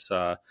lot of this,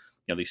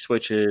 these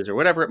switches or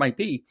whatever it might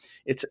be.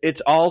 It's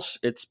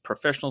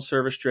professional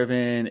service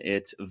driven.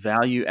 It's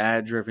value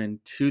add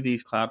driven to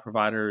these cloud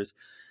providers.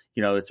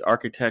 It's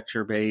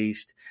architecture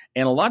based.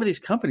 And a lot of these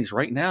companies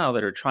right now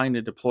that are trying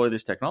to deploy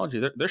this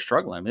technology, they're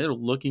struggling. I mean, they're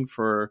looking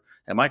for,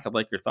 and Mike, I'd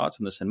like your thoughts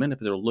on this in a minute,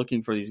 but they're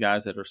looking for these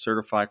guys that are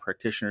certified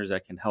practitioners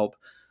that can help,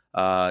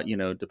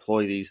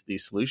 deploy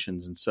these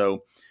solutions. And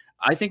so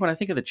I think when I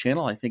think of the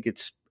channel, I think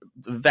it's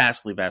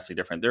vastly, vastly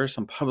different. There are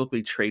some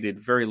publicly traded,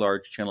 very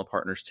large channel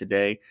partners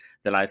today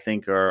that I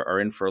think are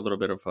in for a little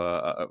bit of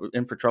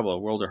in for trouble, a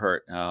world of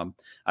hurt.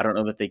 I don't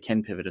know that they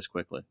can pivot as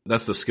quickly.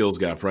 That's the skills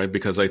gap, right?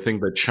 Because I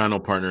think that channel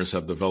partners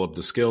have developed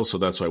the skills, so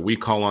that's why we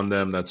call on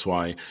them. That's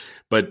why,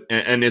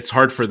 and it's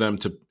hard for them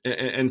to,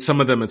 and some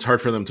of them it's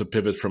hard for them to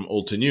pivot from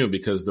old to new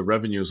because the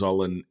revenue is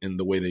all in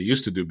the way they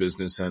used to do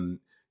business, and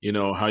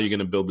how are you going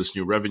to build this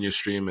new revenue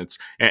stream?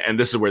 And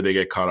this is where they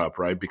get caught up,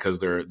 right? Because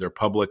they're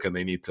public and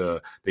they need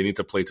to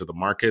play to the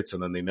markets,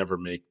 and then they never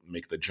make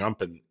the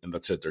jump, and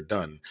that's it, they're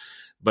done.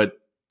 But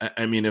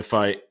I mean, if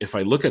I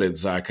look at it,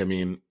 Zach, I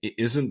mean,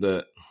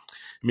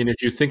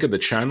 if you think of the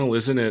channel,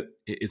 isn't it?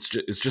 It's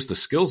just a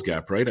skills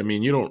gap, right? I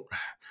mean,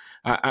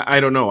 I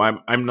don't know.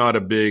 I'm not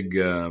a big,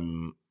 I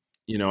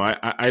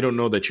don't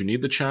know that you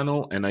need the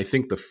channel, and I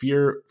think the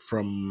fear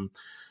from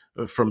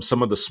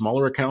some of the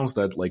smaller accounts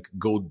that like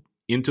go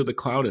into the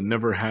cloud and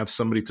never have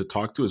somebody to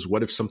talk to is,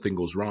 what if something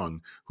goes wrong?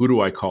 Who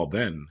do I call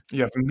then?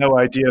 You have no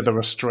idea the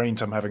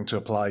restraint I'm having to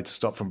apply to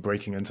stop from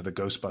breaking into the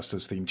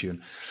Ghostbusters theme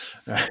tune.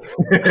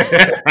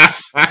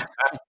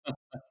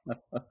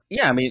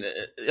 Yeah, I mean,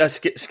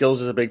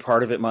 skills is a big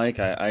part of it, Mike.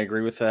 I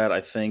agree with that. I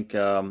think,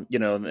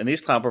 and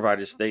these cloud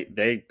providers,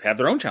 they have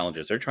their own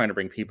challenges. They're trying to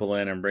bring people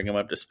in and bring them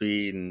up to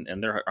speed,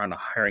 and they're on a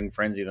hiring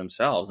frenzy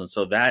themselves. And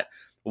so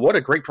what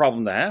a great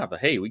problem to have.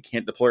 Hey, we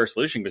can't deploy our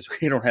solution because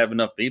we don't have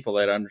enough people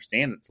that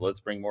understand it. So let's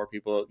bring more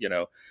people,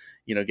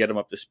 get them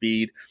up to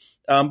speed.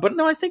 But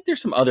no, I think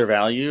there's some other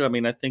value. I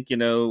mean, I think,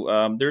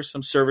 there's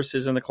some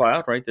services in the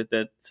cloud, right,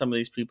 that some of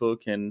these people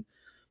can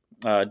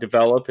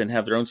develop and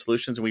have their own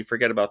solutions, and we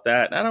forget about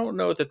that. And I don't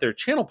know that they're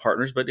channel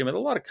partners, but a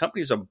lot of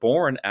companies are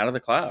born out of the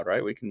cloud,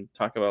 right? We can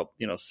talk about,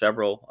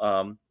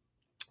 several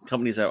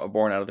companies that are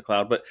born out of the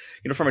cloud. But,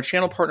 from a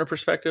channel partner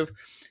perspective,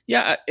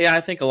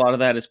 I think a lot of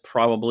that is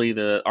probably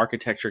the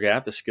architecture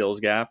gap, the skills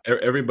gap.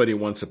 Everybody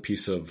wants a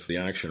piece of the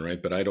action,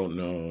 right? But I don't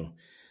know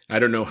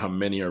how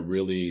many are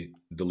really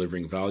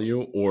delivering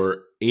value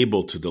or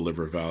able to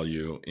deliver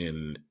value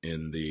in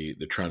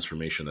the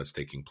transformation that's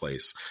taking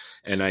place.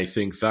 And I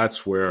think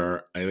that's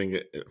where I think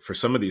for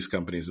some of these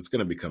companies, it's going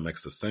to become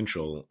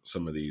existential,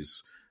 some of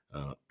these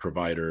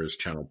providers,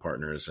 channel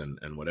partners,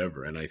 and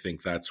whatever. And I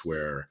think that's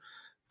where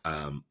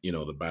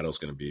the battle's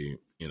going to be,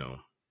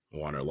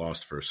 won or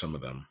lost for some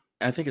of them.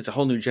 I think it's a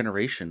whole new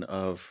generation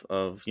of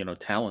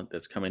talent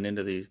that's coming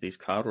into these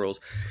cloud roles.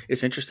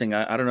 It's interesting.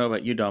 I don't know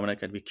about you,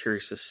 Dominic. I'd be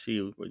curious to see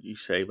what you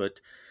say, but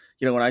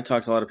when I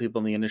talk to a lot of people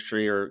in the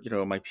industry, or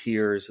my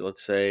peers,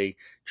 let's say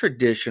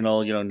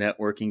traditional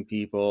networking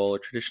people or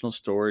traditional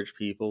storage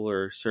people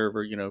or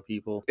server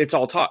people, it's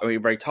all talk.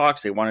 Everybody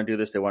talks. They want to do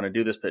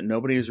this, but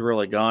nobody's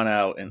really gone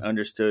out and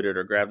understood it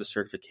or grabbed the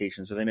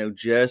certification, so they know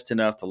just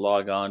enough to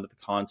log on to the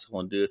console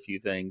and do a few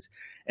things.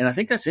 And I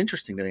think that's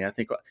interesting to me. I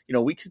think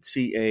we could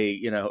see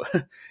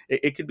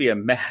it could be a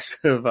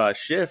massive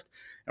shift.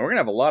 And we're going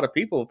to have a lot of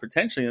people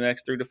potentially in the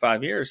next 3 to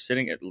 5 years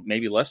sitting at,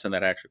 maybe less than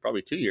that, actually,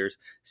 probably 2 years,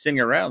 sitting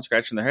around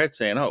scratching their head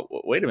saying, oh,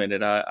 wait a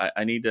minute,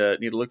 I need to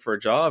look for a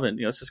job. And,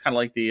 this is kind of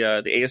like the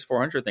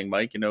AS400 thing,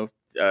 Mike,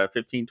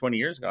 15, 20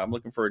 years ago, I'm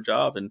looking for a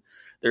job, and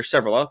there's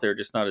several out there,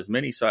 just not as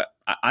many. So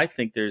I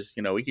think there's,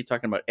 we keep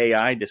talking about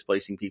AI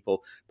displacing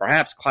people.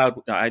 Perhaps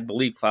cloud, I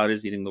believe cloud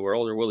is eating the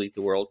world or will eat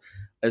the world.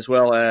 As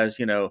well as,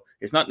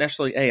 it's not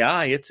necessarily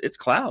AI, it's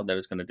cloud that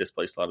is going to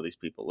displace a lot of these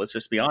people. Let's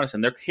just be honest.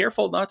 And they're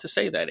careful not to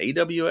say that.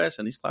 AWS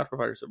and these cloud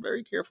providers are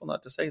very careful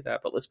not to say that.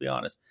 But let's be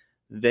honest,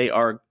 they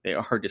are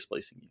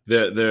displacing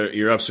you.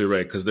 You're absolutely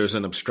right, because there's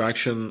an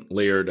abstraction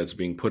layer that's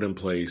being put in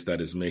place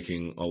that is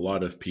making a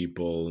lot of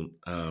people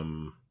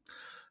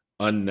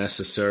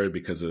unnecessary,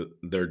 because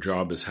their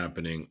job is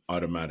happening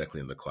automatically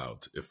in the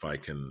cloud. If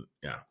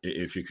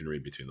you can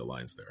read between the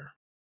lines there.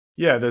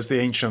 Yeah, there's the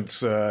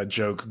ancient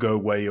joke, go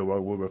away or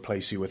we'll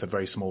replace you with a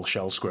very small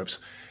shell script.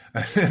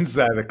 And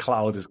so the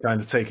cloud is kind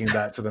of taking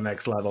that to the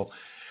next level.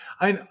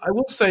 I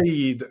will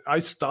say I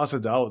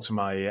started out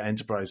my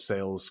enterprise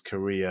sales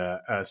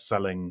career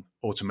selling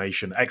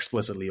automation,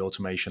 explicitly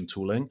automation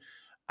tooling.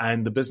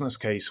 And the business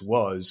case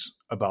was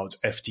about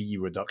FTE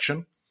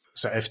reduction.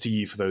 So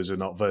FTE, for those who are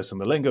not versed in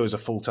the lingo, is a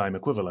full-time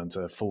equivalent,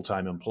 a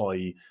full-time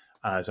employee,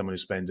 someone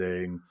who's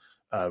spending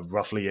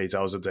roughly 8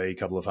 hours a day, a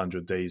couple of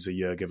 100 days a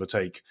year, give or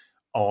take,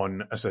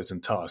 on a certain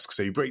task.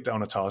 So you break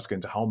down a task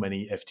into how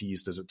many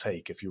FTEs does it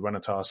take. If you run a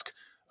task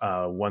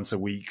once a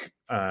week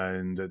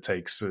and it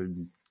takes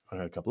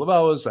a couple of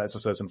hours, that's a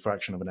certain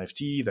fraction of an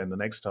FTE. Then the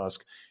next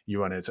task,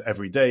 you run it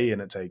every day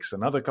and it takes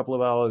another couple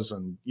of hours,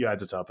 and you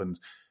add it up. And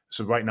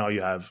so right now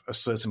you have a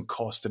certain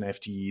cost in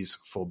FTEs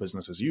for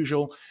business as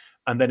usual.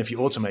 And then if you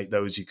automate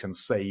those, you can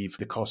save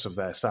the cost of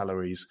their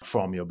salaries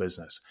from your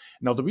business.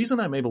 Now, the reason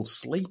I'm able to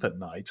sleep at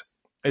night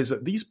is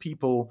that these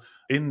people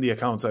in the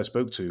accounts I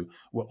spoke to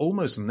were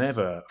almost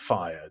never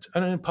fired.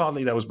 And then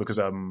partly that was because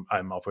I'm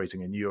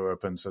operating in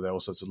Europe, and so there are all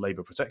sorts of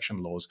labor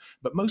protection laws.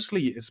 But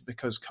mostly it's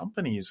because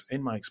companies,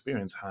 in my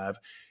experience, have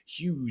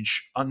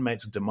huge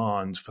unmet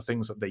demand for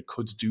things that they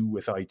could do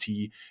with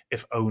IT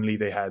if only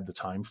they had the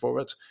time for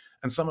it.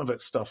 And some of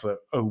it's stuff that,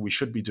 we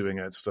should be doing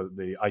it. So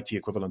the IT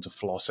equivalent of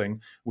flossing.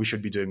 We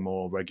should be doing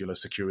more regular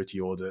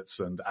security audits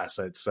and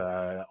assets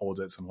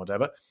audits and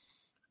whatever.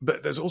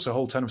 But there's also a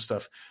whole ton of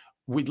stuff.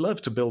 We'd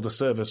love to build a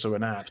service or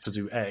an app to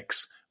do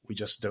X. We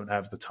just don't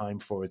have the time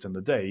for it in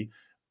the day.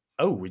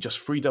 We just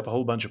freed up a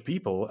whole bunch of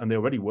people and they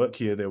already work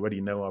here. They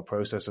already know our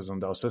processes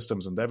and our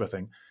systems and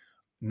everything.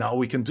 Now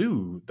we can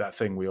do that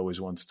thing we always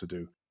wanted to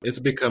do. It's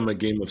become a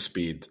game of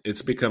speed.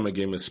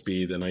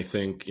 And I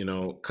think,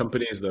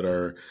 companies that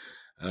are,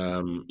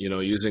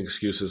 using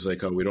excuses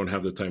like, we don't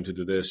have the time to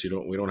do this, we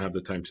don't have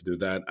the time to do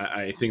that.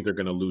 I think they're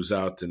going to lose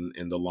out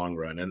in the long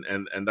run.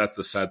 And that's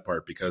the sad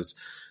part, because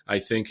I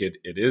think it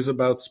is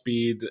about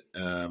speed,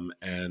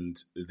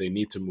 and they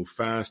need to move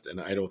fast. And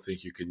I don't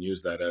think you can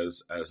use that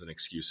as an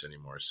excuse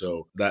anymore.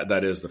 So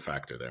that is the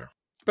factor there.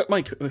 But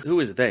Mike, who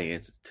is they?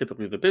 It's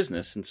typically the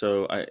business. And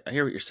so I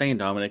hear what you're saying,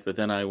 Dominic, but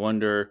then I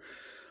wonder,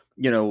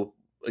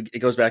 it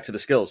goes back to the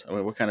skills. I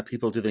mean, what kind of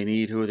people do they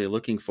need? Who are they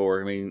looking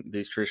for? I mean,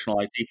 these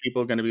traditional IT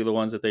people are going to be the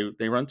ones that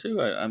they run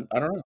to? I don't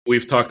know.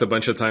 We've talked a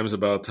bunch of times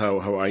about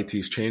how IT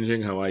is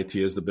changing, how IT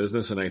is the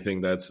business. And I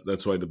think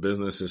that's why the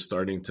business is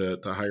starting to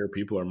hire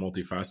people who are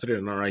multifaceted,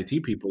 and our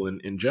IT people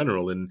in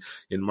general, in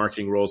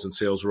marketing roles and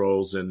sales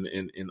roles and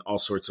in all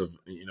sorts of,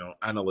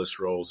 analyst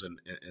roles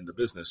in the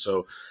business.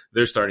 So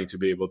they're starting to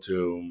be able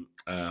to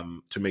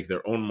make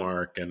their own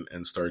mark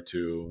and start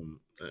to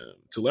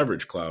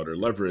leverage cloud or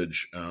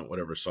leverage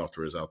whatever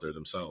software is out there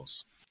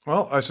themselves.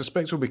 Well, I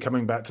suspect we'll be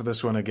coming back to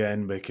this one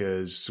again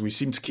because we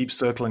seem to keep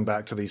circling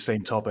back to these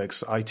same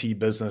topics: IT,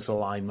 business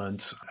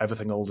alignment,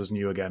 everything old is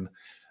new again.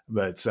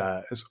 But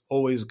it's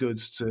always good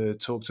to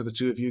talk to the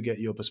two of you, get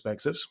your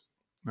perspectives.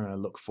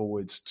 Look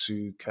forward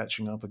to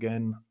catching up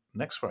again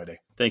next Friday.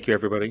 Thank you,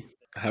 everybody.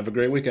 Have a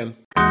great weekend.